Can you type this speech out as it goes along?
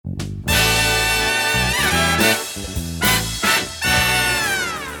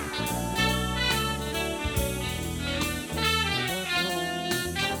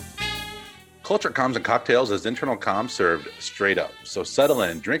Culture Comms and Cocktails is internal comms served straight up. So settle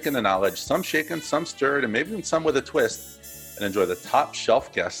in, drink in the knowledge, some shaken, some stirred, and maybe even some with a twist, and enjoy the top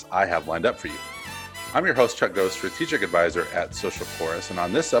shelf guests I have lined up for you. I'm your host, Chuck Ghost, Strategic Advisor at Social Chorus, and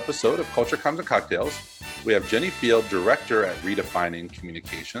on this episode of Culture Comms and Cocktails, we have Jenny Field, Director at Redefining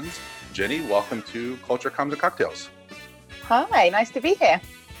Communications. Jenny, welcome to Culture Comms and Cocktails. Hi, nice to be here.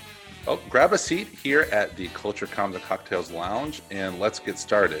 Well, grab a seat here at the Culture Comms and Cocktails Lounge, and let's get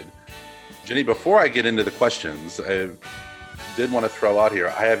started. Jenny, before I get into the questions, I did want to throw out here,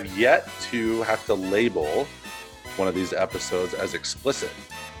 I have yet to have to label one of these episodes as explicit,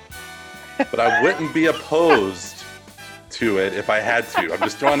 but I wouldn't be opposed to it if I had to. I'm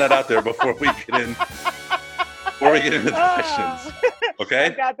just throwing that out there before we get into the questions. Okay?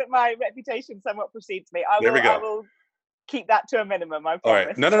 I'm glad that my reputation somewhat precedes me. I will keep that to a minimum, I promise. All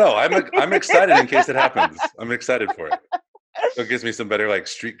right. No. I'm excited in case it happens. I'm excited for it. So it gives me some better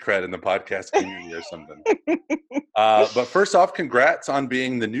street cred in the podcast community or something. But first off, congrats on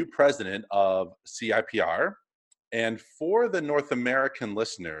being the new president of CIPR. And for the North American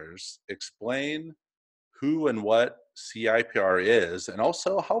listeners, explain who and what CIPR is, and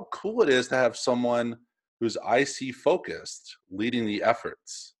also how cool it is to have someone who's IC focused leading the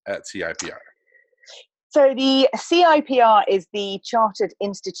efforts at CIPR. So the CIPR is the Chartered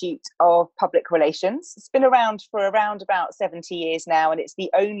Institute of Public Relations. It's been around for around about 70 years now, and it's the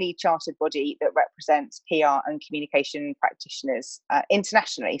only chartered body that represents PR and communication practitioners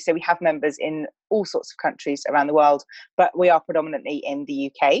internationally. So we have members in all sorts of countries around the world, but we are predominantly in the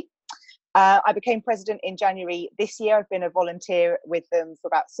UK. I became president in January this year. I've been a volunteer with them for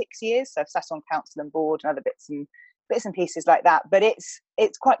about 6 years. So I've sat on council and board and other bits and pieces like that. But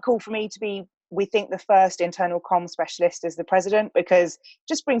it's quite cool for me to be, we think, the first internal comm specialist as the president, because it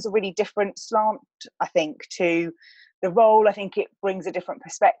just brings a really different slant, I think, to the role. I think it brings a different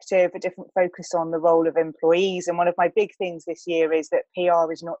perspective, a different focus on the role of employees. And one of my big things this year is that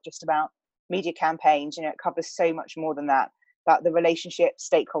PR is not just about media campaigns. It covers so much more than that, about the relationships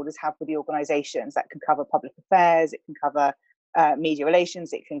stakeholders have with the organizations. That can cover public affairs, it can cover media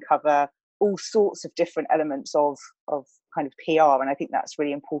relations, it can cover all sorts of different elements of kind of PR. And I think that's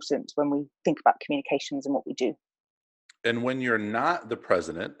really important when we think about communications and what we do. And when you're not the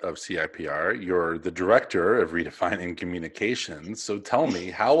president of CIPR, you're the director of Redefining Communications. So tell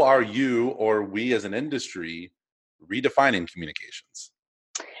me, how are you or we as an industry redefining communications?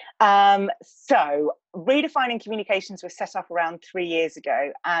 So Redefining Communications was set up around 3 years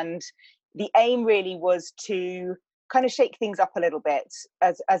ago. And the aim really was to kind of shake things up a little bit.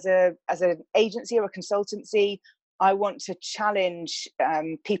 As an agency or a consultancy, I want to challenge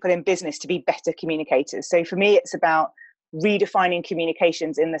people in business to be better communicators. So for me, it's about redefining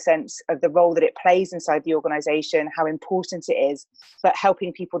communications in the sense of the role that it plays inside the organization, how important it is, but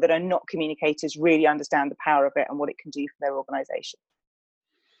helping people that are not communicators really understand the power of it and what it can do for their organization.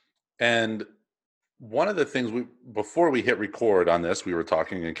 And one of the things before we hit record on this, we were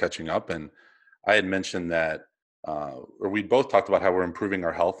talking and catching up, and I had mentioned that or we both talked about how we're improving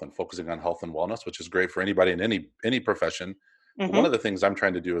our health and focusing on health and wellness, which is great for anybody in any profession. Mm-hmm. One of the things I'm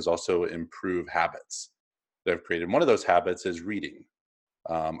trying to do is also improve habits that I've created. One of those habits is reading.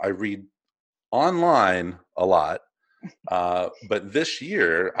 I read online a lot, but this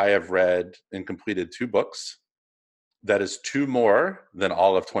year I have read and completed 2 books. That is 2 more than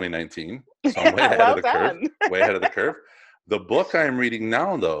all of 2019. So I'm way ahead of the curve. Way ahead of the curve. The book I'm reading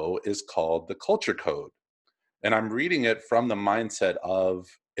now, though, is called The Culture Code. And I'm reading it from the mindset of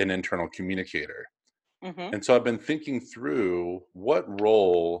an internal communicator. Mm-hmm. And so I've been thinking through, what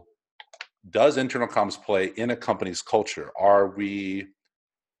role does internal comms play in a company's culture? Are we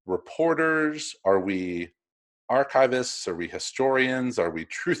reporters? Are we archivists? Are we historians? Are we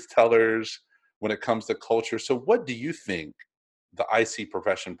truth tellers when it comes to culture? So what do you think the IC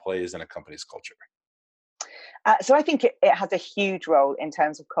profession plays in a company's culture? So I think it has a huge role in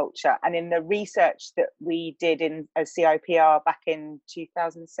terms of culture. And in the research that we did in CIPR back in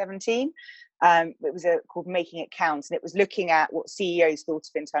 2017, it was called Making It Count. And it was looking at what CEOs thought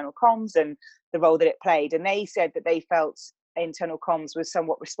of internal comms and the role that it played. And they said that they felt internal comms was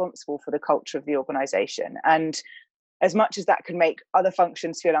somewhat responsible for the culture of the organization. And as much as that can make other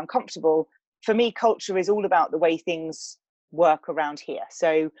functions feel uncomfortable, for me, culture is all about the way things work around here.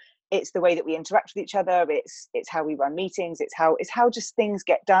 So it's the way that we interact with each other. It's how we run meetings. It's how just things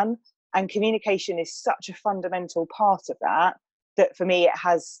get done. And communication is such a fundamental part of that for me, it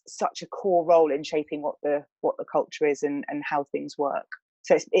has such a core role in shaping what the culture is and how things work.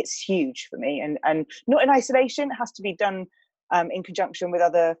 So it's huge for me, and not in isolation. It has to be done in conjunction with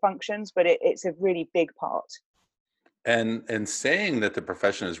other functions, but it's a really big part. And saying that the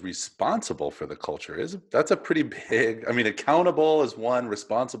profession is responsible for the culture that's a pretty big, I mean, accountable is one,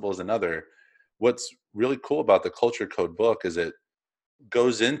 responsible is another. What's really cool about the Culture Code book is it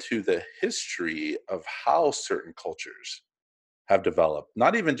goes into the history of how certain cultures have developed,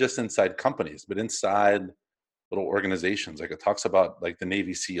 not even just inside companies, but inside little organizations. Like it talks about like the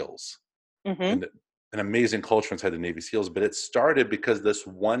Navy SEALs Hmm. and an amazing culture inside the Navy SEALs, but it started because this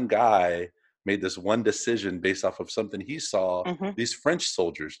one guy made this one decision based off of something he saw Hmm. these French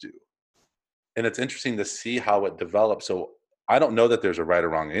soldiers do. And it's interesting to see how it develops. So I don't know that there's a right or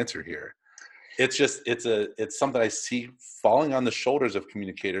wrong answer here. It's just it's something I see falling on the shoulders of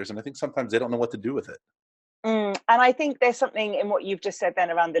communicators, and I think sometimes they don't know what to do with it. And I think there's something in what you've just said then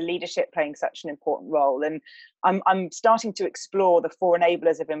around the leadership playing such an important role. And I'm starting to explore the four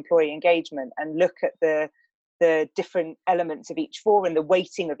enablers of employee engagement and look at the different elements of each four and the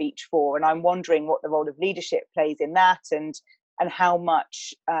weighting of each four. And I'm wondering what the role of leadership plays in that, and how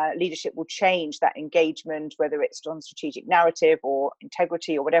much leadership will change that engagement, whether it's on strategic narrative or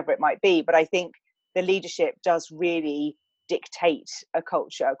integrity or whatever it might be. But I think the leadership does really dictate a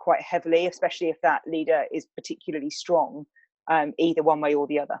culture quite heavily, especially if that leader is particularly strong, either one way or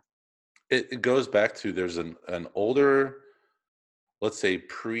the other. It goes back to there's an older, let's say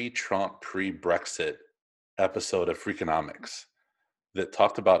pre-Trump, pre-Brexit episode of Freakonomics that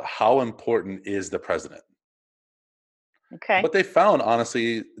talked about how important is the president. Okay. What they found,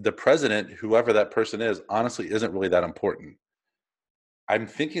 honestly, the president, whoever that person is, honestly isn't really that important. I'm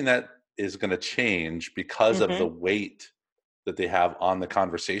thinking that is going to change because of Hmm. the weight that they have on the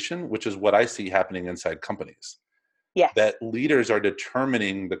conversation, which is what I see happening inside companies. Yes. That leaders are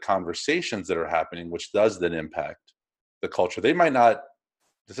determining the conversations that are happening, which does then impact the culture. They might not,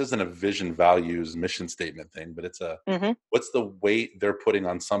 this isn't a vision, values, mission statement thing, but it's a, Hmm. what's the weight they're putting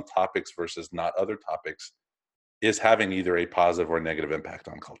on some topics versus not other topics is having either a positive or negative impact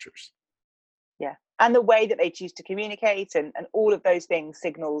on cultures. Yeah. And the way that they choose to communicate, and all of those things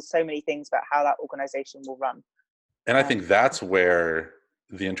signals so many things about how that organization will run. And I think Um, that's where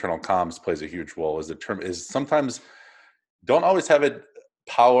the internal comms plays a huge role. Is the term is sometimes don't always have it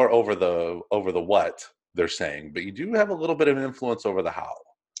power over the what they're saying, but you do have a little bit of an influence over the how.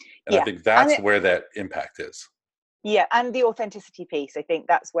 And I yeah. think And that's it, where that impact is. yeah, and the authenticity piece, I think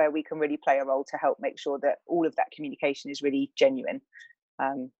that's where we can really play a role to help make sure that all of that communication is really genuine.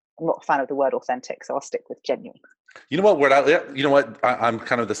 I'm not a fan of the word authentic, so I'll stick with genuine. You know what word I yeah, you know what I'm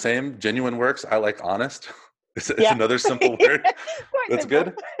kind of the same. Genuine works. I like honest. It's Yeah. another simple word. Quite That's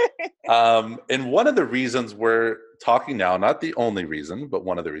simple. good. And one of the reasons we're talking now, not the only reason, but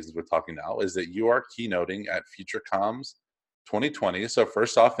one of the reasons we're talking now is that you are keynoting at Future Comms 2020. So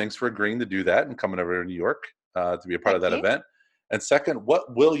first off, thanks for agreeing to do that and coming over to New York to be a part of Thank that you. event. And second,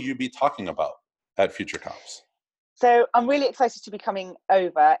 what will you be talking about at Future Comms? So I'm really excited to be coming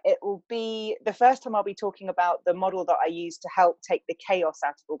over. It will be the first time I'll be talking about the model that I use to help take the chaos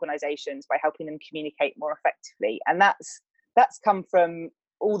out of organizations by helping them communicate more effectively. And that's come from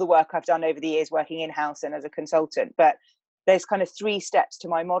all the work I've done over the years working in-house and as a consultant. But there's kind of three steps to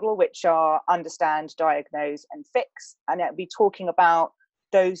my model, which are understand, diagnose, and fix. And it'll be talking about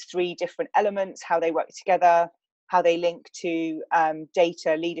those three different elements, how they work together, how they link to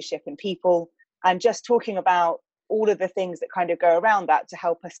data, leadership, and people, and just talking about all of the things that kind of go around that to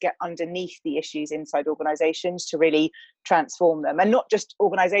help us get underneath the issues inside organizations to really transform them. And not just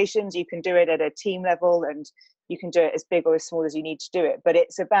organizations, you can do it at a team level, and you can do it as big or as small as you need to do it. But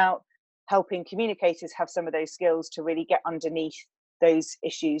it's about helping communicators have some of those skills to really get underneath those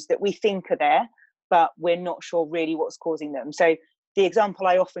issues that we think are there, but we're not sure really what's causing them. So the example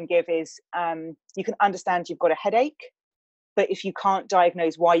I often give is you can understand you've got a headache, but if you can't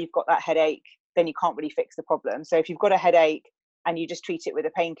diagnose why you've got that headache, then you can't really fix the problem. So if you've got a headache and you just treat it with a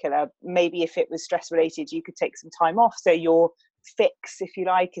painkiller, maybe if it was stress related, you could take some time off. So your fix, if you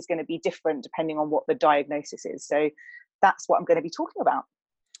like, is going to be different depending on what the diagnosis is. So that's what I'm going to be talking about.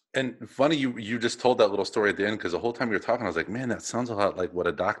 And funny, you just told that little story at the end because the whole time you were talking, I was like, man, that sounds a lot like what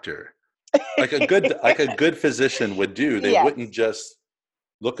a doctor, like a good physician would do. They Yes. wouldn't just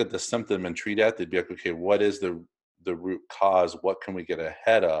look at the symptom and treat it. They'd be like, okay, what is the root cause? What can we get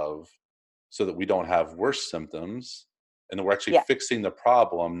ahead of so that we don't have worse symptoms and that we're actually Yeah. fixing the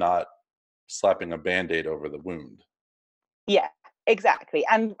problem, not slapping a band-aid over the wound. Yeah, exactly.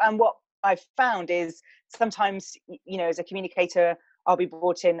 And what I've found is sometimes, as a communicator, I'll be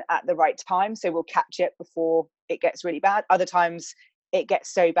brought in at the right time, so we'll catch it before it gets really bad. Other times it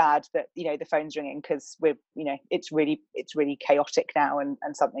gets so bad that the phone's ringing because it's really chaotic now, and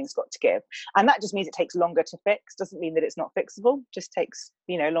something's got to give. And that just means it takes longer to fix. Doesn't mean that it's not fixable, just takes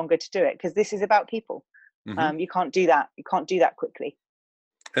longer to do it, because this is about people. Hmm. You can't do that. You can't do that quickly.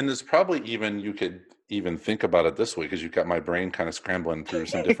 And there's probably even, you could even think about it this way, because you've got my brain kind of scrambling through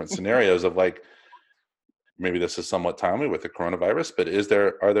some different scenarios of like, maybe this is somewhat timely with the coronavirus, but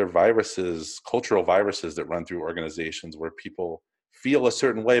are there viruses, cultural viruses that run through organizations where people feel a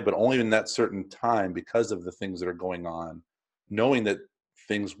certain way, but only in that certain time because of the things that are going on, knowing that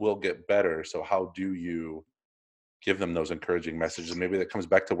things will get better. So how do you give them those encouraging messages? And maybe that comes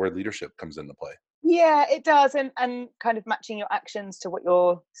back to where leadership comes into play. Yeah, it does, and kind of matching your actions to what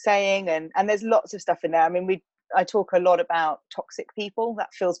you're saying, and there's lots of stuff in there. I mean, I talk a lot about toxic people.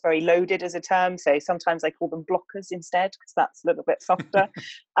 That feels very loaded as a term, so sometimes I call them blockers instead, because that's a little bit softer.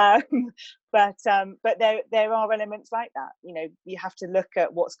 um, but there are elements like that. You know, you have to look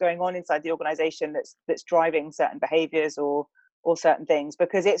at what's going on inside the organisation that's driving certain behaviours or certain things,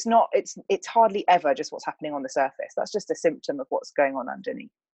 because it's hardly ever just what's happening on the surface. That's just a symptom of what's going on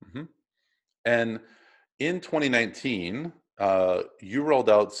underneath. Hmm. And in 2019, you rolled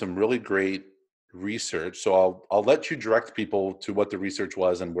out some really great research. So I'll let you direct people to what the research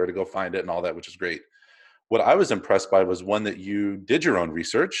was and where to go find it and all that, which is great. What I was impressed by was one that you did your own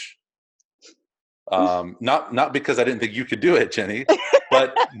research. Not because I didn't think you could do it, Jenny,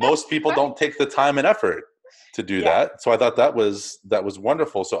 but most people don't take the time and effort to do Yeah. that. So I thought that was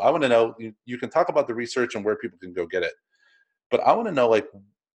wonderful. So I want to know, you can talk about the research and where people can go get it, but I want to know, like,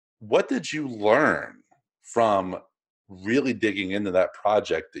 what did you learn from really digging into that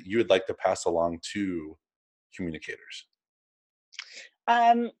project that you would like to pass along to communicators?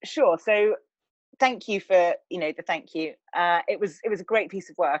 Sure. So thank you for the thank you. It was a great piece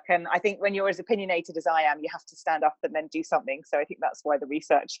of work, and I think when you're as opinionated as I am, you have to stand up and then do something. So I think that's why the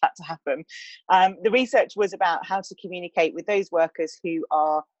research had to happen. The research was about how to communicate with those workers who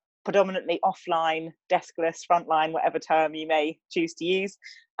are predominantly offline, deskless, frontline, whatever term you may choose to use.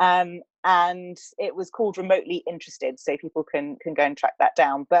 And it was called Remotely Interested, so people can go and track that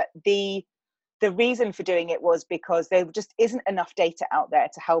down. But the reason for doing it was because there just isn't enough data out there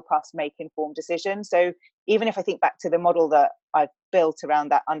to help us make informed decisions. So even if I think back to the model that I've built around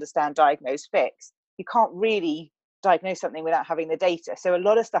that understand, diagnose, fix, you can't really diagnose something without having the data. So a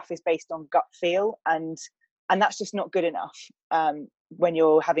lot of stuff is based on gut feel, and that's just not good enough when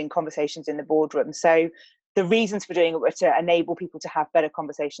you're having conversations in the boardroom. So the reasons for doing it were to enable people to have better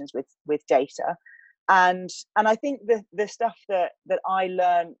conversations with data. And I think the stuff that I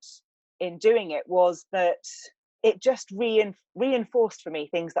learned in doing it was that it just reinforced for me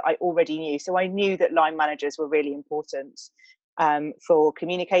things that I already knew. So I knew that line managers were really important for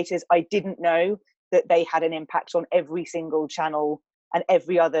communicators. I didn't know that they had an impact on every single channel and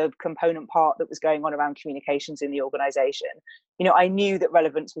every other component part that was going on around communications in the organization. I knew that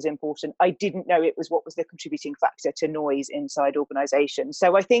relevance was important. I didn't know it was what was the contributing factor to noise inside organizations.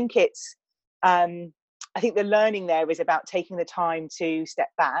 So I think I think the learning there is about taking the time to step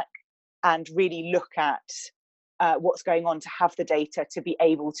back and really look at what's going on, to have the data to be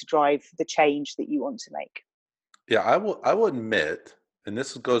able to drive the change that you want to make. Yeah, I will admit, and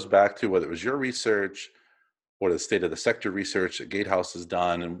this goes back to whether it was your research or the state of the sector research that Gatehouse has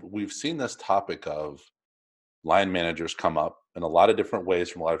done, and we've seen this topic of line managers come up in a lot of different ways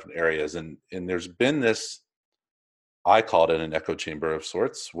from a lot of different areas, and there's been this, I called it an echo chamber of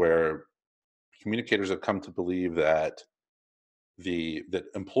sorts, where communicators have come to believe that that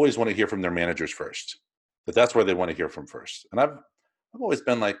employees want to hear from their managers first, that's where they want to hear from first. And I've always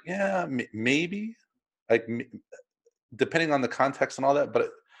been like, yeah, maybe, like, depending on the context and all that.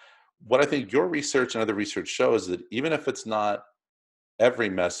 But what I think your research and other research shows, that even if it's not every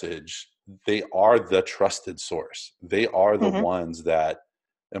message, they are the trusted source. They are the Mm-hmm. ones that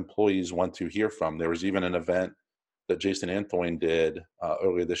employees want to hear from. There was even an event that Jason Anthony did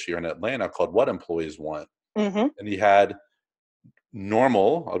earlier this year in Atlanta called What Employees Want. Mm-hmm. And he had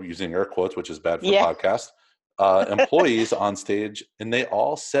normal, I'm using air quotes, which is bad for Yeah. podcast, employees on stage, and they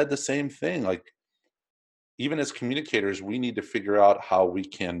all said the same thing. Like, even as communicators, we need to figure out how we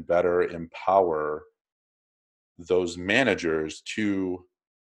can better empower those managers to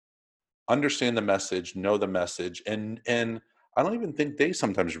understand the message, know the message, and I don't even think they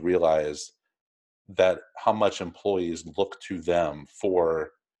sometimes realize that how much employees look to them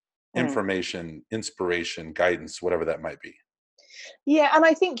for Mm. information, inspiration, guidance, whatever that might be. Yeah, and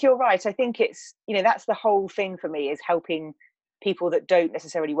I think you're right. I think it's, that's the whole thing for me, is helping people that don't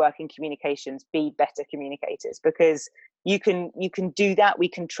necessarily work in communications be better communicators, because you can do that. We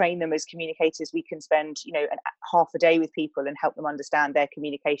can train them as communicators. We can spend, half a day with people and help them understand their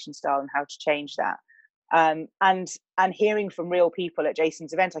communication style and how to change that. And hearing from real people at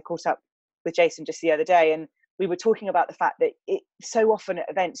Jason's event, I caught up with Jason just the other day, and we were talking about the fact that so often at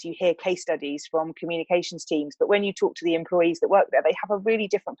events you hear case studies from communications teams, but when you talk to the employees that work there, they have a really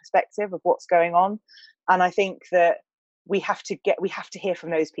different perspective of what's going on. And I think that we have to hear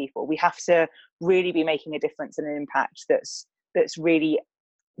from those people. We have to really be making a difference and an impact that's really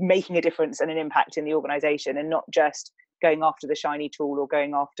making a difference and an impact in the organization, and not just going after the shiny tool or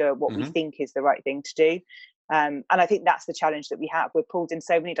going after what we think is the right thing to do. And I think that's the challenge that we have. We're pulled in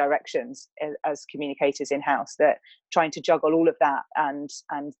so many directions as communicators in-house, that trying to juggle all of that and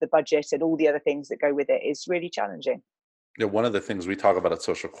the budget and all the other things that go with it is really challenging. Yeah, one of the things we talk about at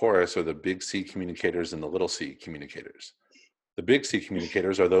Social Chorus are the big C communicators and the little c communicators. The big C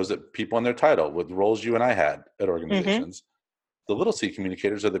communicators are those that people in their title, with roles you and I had at organizations. The little c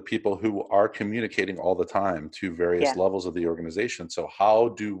communicators are the people who are communicating all the time to various levels of the organization. So how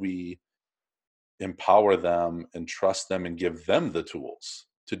do we empower them and trust them and give them the tools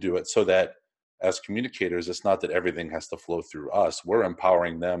to do it, so that as communicators, it's not that everything has to flow through us. We're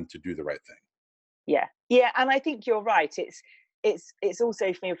empowering them to do the right thing. Yeah, and I think you're right. It's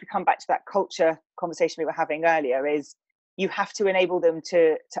also, for me, if we come back to that culture conversation we were having earlier, is you have to enable them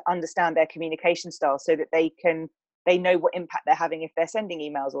to understand their communication style, so that they know what impact they're having if they're sending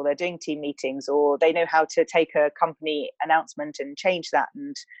emails or they're doing team meetings, or they know how to take a company announcement and change that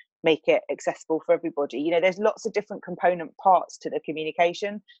and make it accessible for everybody. You know, there's lots of different component parts to the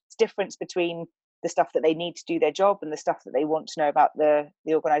communication. It's difference between the stuff that they need to do their job and the stuff that they want to know about the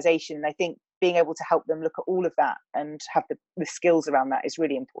organization. And I think being able to help them look at all of that and have the skills around that is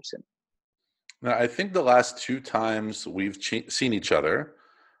really important. Now, I think the last 2 times we've seen each other,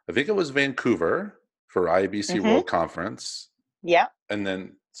 I think it was Vancouver for IABC World Conference. Yeah. And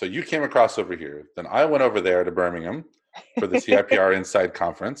then, so you came across over here. Then I went over there to Birmingham for the CIPR Inside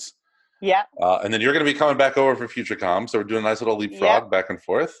Conference. Yeah. And then you're going to be coming back over for FutureCom. So we're doing a nice little leapfrog back and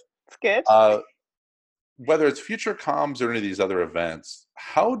forth. It's good. Whether it's FutureComs or any of these other events,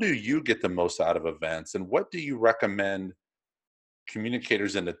 how do you get the most out of events? And what do you recommend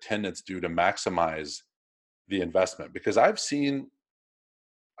communicators in attendance do to maximize the investment? Because I've seen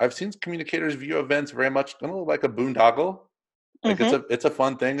communicators view events very much like a boondoggle. Like it's a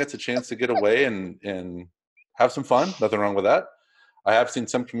fun thing. It's a chance to get away and have some fun. Nothing wrong with that. I have seen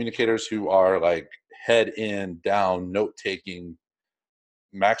some communicators who are like head in, down, note taking,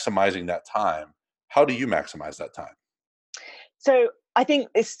 maximizing that time. How do you maximize that time? So I think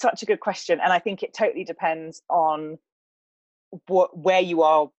it's such a good question, and I think it totally depends on where you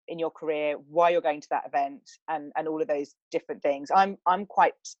are in your career, why you're going to that event, and all of those different things. I'm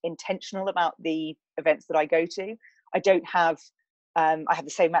quite intentional about the events that I go to. I don't have I have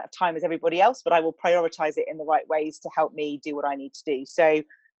the same amount of time as everybody else, but I will prioritize it in the right ways to help me do what I need to do. So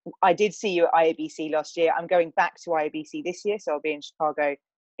I did see you at IABC last year. I'm going back to IABC this year, so I'll be in Chicago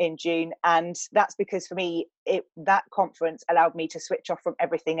in June, and that's because for me that conference allowed me to switch off from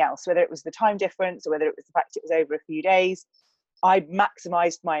everything else, whether it was the time difference or whether it was the fact it was over a few days. I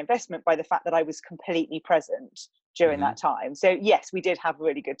maximized my investment by the fact that I was completely present during that time. So yes, we did have a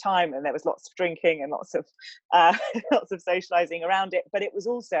really good time, and there was lots of drinking and lots of socializing around it. But it was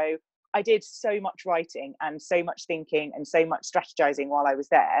also, I did so much writing and so much thinking and so much strategizing while I was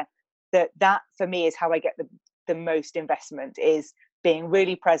there, that for me is how I get the most investment, is being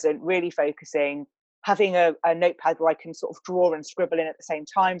really present, really focusing, having a notepad where I can sort of draw and scribble in at the same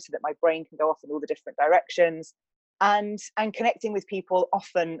time, so that my brain can go off in all the different directions. And connecting with people,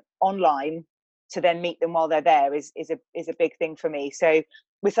 often online, to then meet them while they're there is a big thing for me. So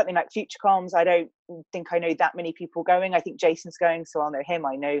with something like FutureComs, I don't think I know that many people going. I think Jason's going, so I'll know him.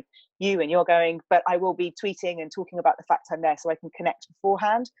 I know you, and you're going, but I will be tweeting and talking about the fact I'm there, so I can connect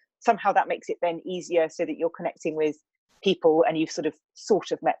beforehand. Somehow that makes it then easier, so that you're connecting with people and you've sort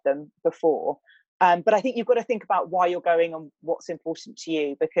of met them before. But I think you've got to think about why you're going and what's important to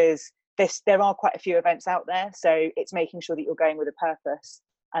you, because there are quite a few events out there. So it's making sure that you're going with a purpose,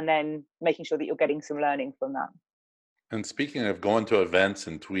 and then making sure that you're getting some learning from that. And speaking of going to events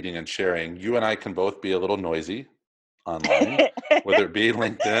and tweeting and sharing, you and I can both be a little noisy online, whether it be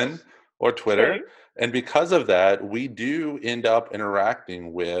LinkedIn or Twitter. True. And because of that, we do end up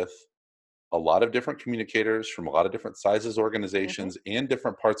interacting with a lot of different communicators from a lot of different sizes, organizations, and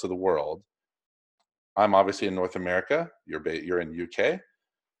different parts of the world. I'm obviously in North America. You're in UK.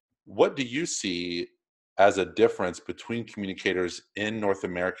 What do you see as a difference between communicators in North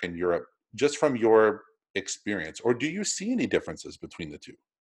America and Europe, just from your experience? Or do you see any differences between the two?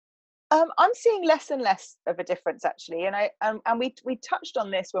 I'm seeing less and less of a difference, actually, and we touched on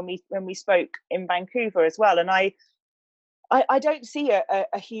this when we spoke in Vancouver as well. And I don't see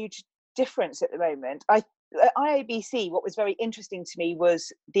a huge difference at the moment. at IABC, what was very interesting to me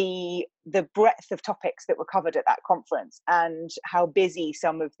was the breadth of topics that were covered at that conference, and how busy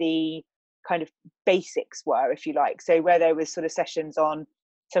some of the kind of basics were, if you like. So where there was sort of sessions on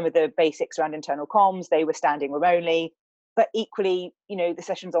some of the basics around internal comms, they were standing room only. But equally, the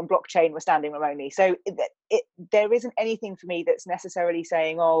sessions on blockchain were standing room only. So there isn't anything for me that's necessarily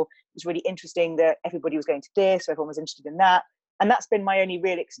saying, oh, it's really interesting that everybody was going to this, so everyone was interested in that. And that's been my only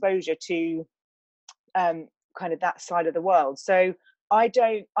real exposure to kind of that side of the world. So I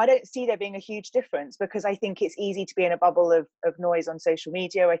don't see there being a huge difference, because I think it's easy to be in a bubble of noise on social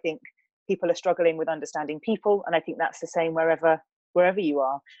media. I think people are struggling with understanding people, and I think that's the same wherever you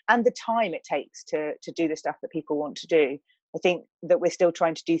are. And the time it takes to do the stuff that people want to do. I think that we're still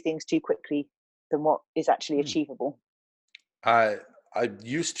trying to do things too quickly than what is actually achievable. I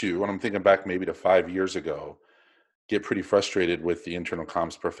used to, when I'm thinking back maybe to 5 years ago, get pretty frustrated with the internal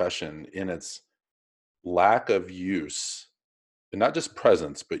comms profession in its lack of use, and not just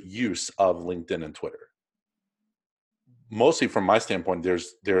presence, but use of LinkedIn and Twitter. Mostly from my standpoint,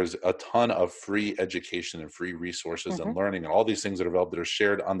 there's a ton of free education and free resources and learning and all these things that are available that are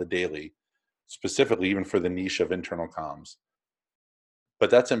shared on the daily, specifically even for the niche of internal comms. But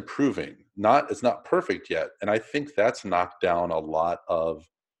that's improving. It's not perfect yet. And I think that's knocked down a lot of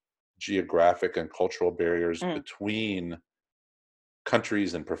geographic and cultural barriers between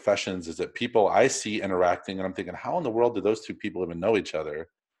countries and professions, is that people I see interacting and I'm thinking, how in the world do those two people even know each other?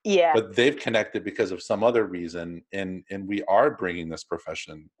 Yeah. But they've connected because of some other reason, and we are bringing this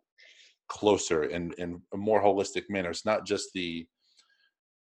profession closer in a more holistic manner. It's not just the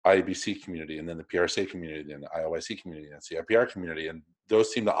IABC community and then the PRSA community and the IOIC community and CIPR community, and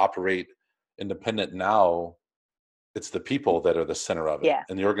those seem to operate independent now. It's the people that are the center of it,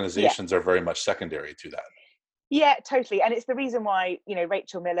 and the organizations are very much secondary to that. Yeah, totally. And it's the reason why,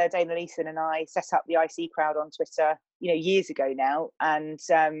 Rachel Miller, Dana Leeson and I set up the IC Crowd on Twitter, years ago now. And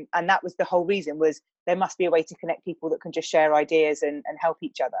that was the whole reason, was there must be a way to connect people that can just share ideas and help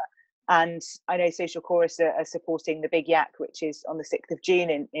each other. And I know Social Chorus are supporting the Big Yak, which is on the 6th of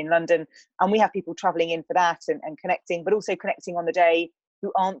June in London. And we have people traveling in for that and connecting, but also connecting on the day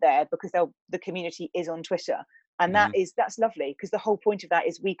who aren't there, because the community is on Twitter. And that's lovely, because the whole point of that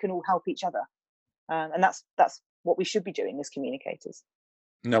is we can all help each other. And that's what we should be doing as communicators.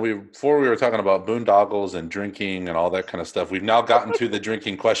 Now, before we were talking about boondoggles and drinking and all that kind of stuff. We've now gotten to the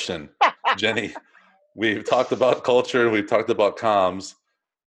drinking question, Jenny. We've talked about culture. We've talked about comms.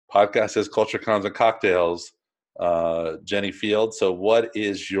 Podcast is Culture, Comms, and Cocktails. Jenny Field. So what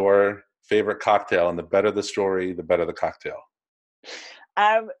is your favorite cocktail? And the better the story, the better the cocktail.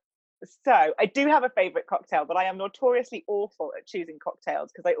 So I do have a favorite cocktail, but I am notoriously awful at choosing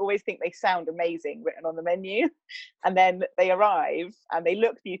cocktails, because I always think they sound amazing written on the menu, and then they arrive and they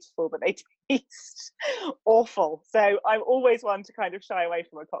look beautiful, but they taste awful. So I'm always one to kind of shy away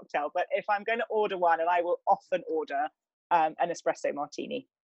from a cocktail. But if I'm going to order one, and I will often order an espresso martini.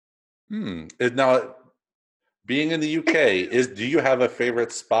 Now, being in the UK, do you have a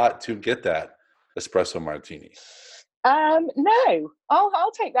favorite spot to get that espresso martini? No,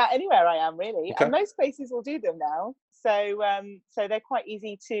 I'll take that anywhere I am, really. Okay. And most places will do them now, so they're quite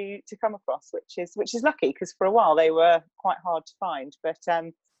easy to come across, which is lucky, because for a while they were quite hard to find. But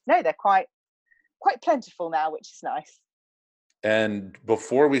no, they're quite plentiful now, which is nice. And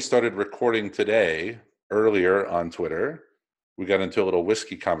before we started recording today, earlier on Twitter, we got into a little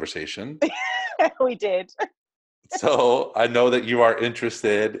whiskey conversation. We did. So I know that you are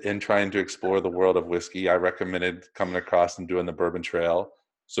interested in trying to explore the world of whiskey. I recommended coming across and doing the Bourbon Trail.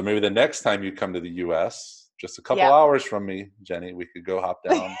 So maybe the next time you come to the US, just a couple hours from me, Jenny, we could go hop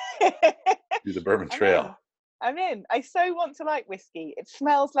down, do the Bourbon Trail. I'm in. I so want to like whiskey. It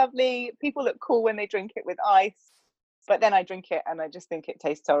smells lovely. People look cool when they drink it with ice, but then I drink it and I just think it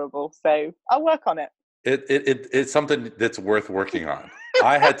tastes horrible. So I'll work on it. It's something that's worth working on.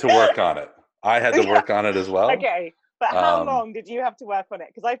 I had to work on it. I had to work on it as well. Okay. But how long did you have to work on it?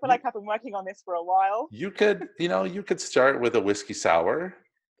 Because I feel like I've been working on this for a while. You could start with a whiskey sour.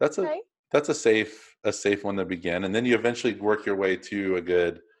 That's a safe one to begin. And then you eventually work your way to a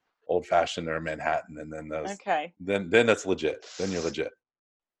good old fashioned or a Manhattan. And then then that's legit. Then you're legit.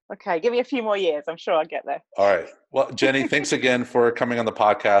 Okay. Give me a few more years. I'm sure I'll get there. All right. Well, Jenny, thanks again for coming on the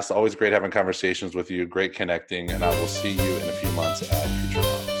podcast. Always great having conversations with you. Great connecting. And I will see you in a few months at Future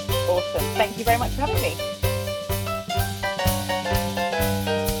Comms. Awesome. Thank you very much for having me.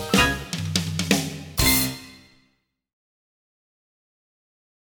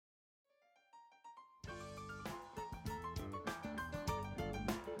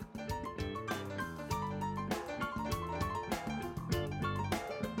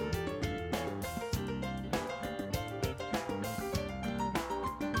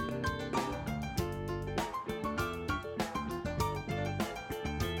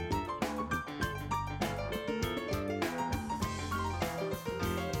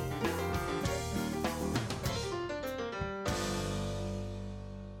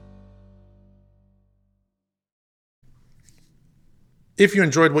 If you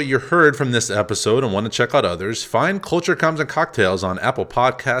enjoyed what you heard from this episode and want to check out others, find Culture Comms and Cocktails on Apple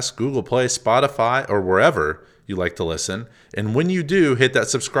Podcasts, Google Play, Spotify, or wherever you like to listen. And when you do, hit that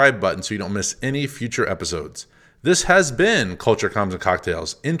subscribe button so you don't miss any future episodes. This has been Culture Comms and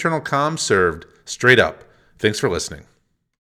Cocktails, internal comms served straight up. Thanks for listening.